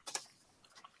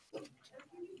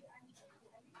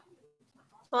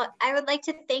 Well, I would like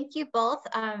to thank you both.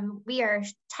 We are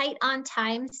tight on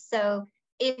time, so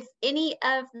if any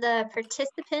of the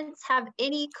participants have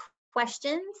any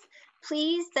questions,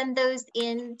 please send those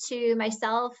in to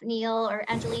myself, Neil, or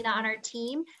Angelina on our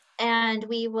team, and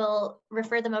we will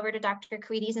refer them over to Dr.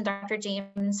 Kouides and Dr.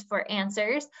 James for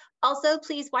answers. Also,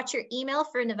 please watch your email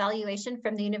for an evaluation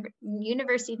from the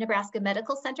University of Nebraska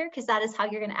Medical Center, because that is how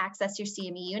you're going to access your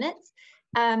CME units.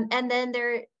 And then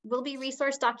there will be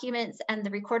resource documents, and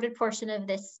the recorded portion of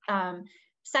this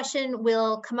session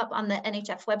will come up on the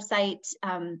NHF website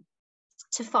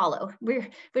to follow. We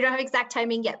don't have exact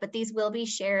timing yet, but these will be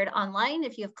shared online.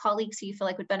 If you have colleagues who you feel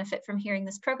like would benefit from hearing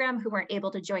this program who weren't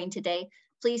able to join today,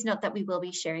 please note that we will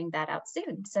be sharing that out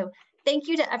soon. So thank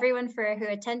you to everyone who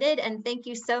attended, and thank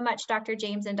you so much, Dr.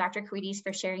 James and Dr. Kouides,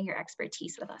 for sharing your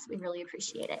expertise with us. We really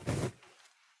appreciate it. Thank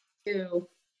you.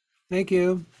 Thank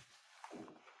you.